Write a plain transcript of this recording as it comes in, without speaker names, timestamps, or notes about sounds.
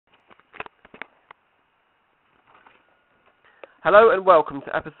Hello and welcome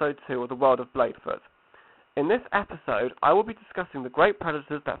to episode 2 of the world of Bladefoot. In this episode, I will be discussing the great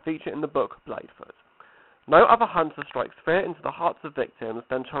predators that feature in the book Bladefoot. No other hunter strikes fear into the hearts of victims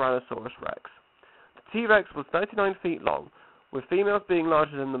than Tyrannosaurus Rex. The T-Rex was 39 feet long, with females being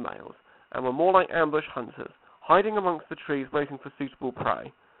larger than the males, and were more like ambush hunters, hiding amongst the trees waiting for suitable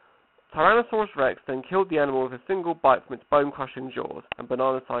prey. Tyrannosaurus Rex then killed the animal with a single bite from its bone-crushing jaws and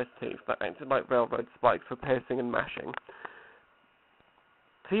banana-sized teeth that acted like railroad spikes for piercing and mashing.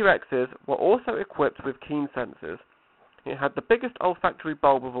 T-Rexes were also equipped with keen senses. It had the biggest olfactory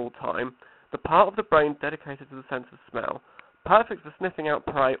bulb of all time, the part of the brain dedicated to the sense of smell, perfect for sniffing out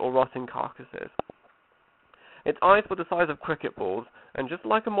prey or rotting carcasses. Its eyes were the size of cricket balls, and just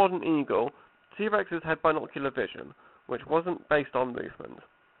like a modern eagle, T-Rexes had binocular vision, which wasn't based on movement.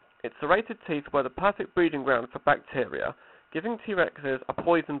 Its serrated teeth were the perfect breeding ground for bacteria, giving T-Rexes a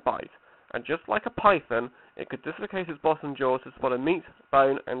poison bite, and just like a python, it could dislocate its bottom jaws to swallow meat,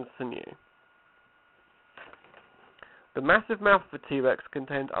 bone, and sinew. The massive mouth of the T-Rex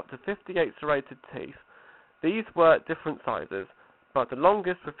contained up to 58 serrated teeth. These were different sizes, but the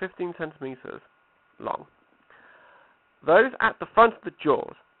longest were 15 centimeters long. Those at the front of the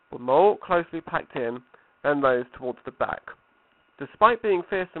jaws were more closely packed in than those towards the back. Despite being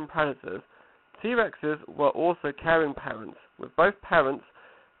fearsome predators, T-Rexes were also caring parents, with both parents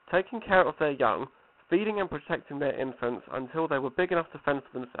taking care of their young, feeding and protecting their infants until they were big enough to fend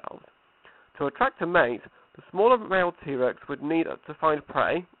for themselves. To attract a mate, the smaller male T-Rex would need to find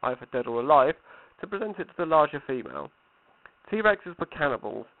prey, either dead or alive, to present it to the larger female. T-Rexes were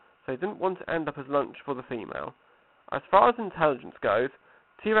cannibals, so they didn't want to end up as lunch for the female. As far as intelligence goes,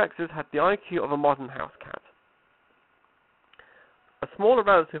 T-Rexes had the IQ of a modern house cat. A smaller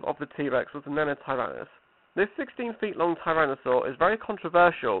relative of the T-Rex was the Nanotyrannus. This 16 feet long tyrannosaur is very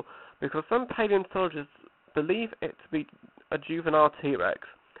controversial because some paleontologists believe it to be a juvenile T-Rex.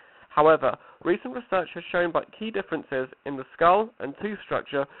 However, recent research has shown key differences in the skull and tooth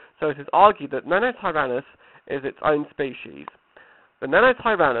structure, so it is argued that Nanotyrannus is its own species. The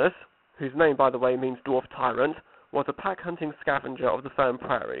Nanotyrannus, whose name by the way means dwarf tyrant, was a pack-hunting scavenger of the firm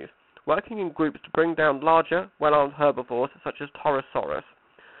prairies, working in groups to bring down larger, well-armed herbivores such as Tyrannosaurus.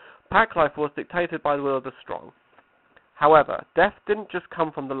 Pack life was dictated by the will of the strong. However, death didn't just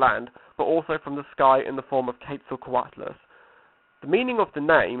come from the land, but also from the sky in the form of Quetzalcoatlus. The meaning of the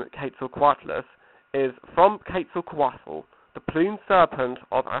name Quetzalcoatlus is from Quetzalcoatl, the plumed serpent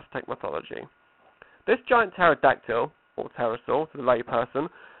of Aztec mythology. This giant pterodactyl, or pterosaur to the layperson,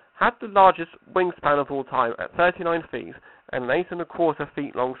 had the largest wingspan of all time at 39 feet and an 8¼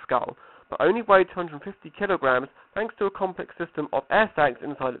 feet long skull, but only weighed 250 kilograms thanks to a complex system of air sacs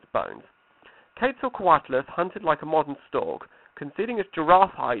inside its bones. Quetzalcoatlus hunted like a modern stork, concealing its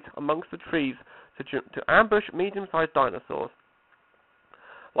giraffe height amongst the trees to ambush medium-sized dinosaurs.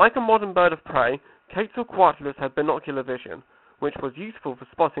 Like a modern bird of prey, Quetzalcoatlus had binocular vision, which was useful for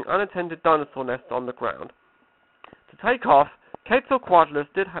spotting unattended dinosaur nests on the ground. To take off, Quetzalcoatlus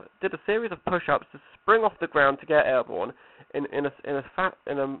did a series of push-ups to spring off the ground to get airborne in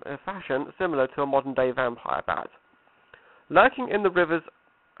a fashion similar to a modern-day vampire bat. Lurking in the rivers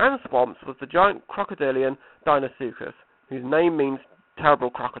and swamps was the giant crocodilian Deinosuchus, whose name means terrible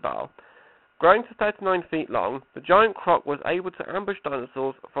crocodile. Growing to 39 feet long, the giant croc was able to ambush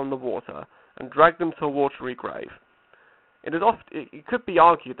dinosaurs from the water and drag them to a watery grave. It could be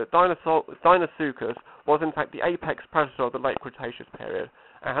argued that Deinosuchus was in fact the apex predator of the Late Cretaceous period,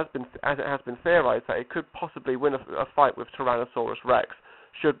 as it has been theorized that it could possibly win a fight with Tyrannosaurus Rex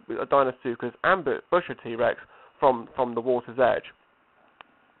should a Deinosuchus ambush a T-Rex from the water's edge.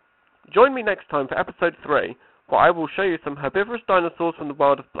 Join me next time for episode 3, where I will show you some herbivorous dinosaurs from the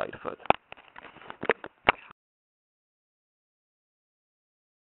world of Bladefoot.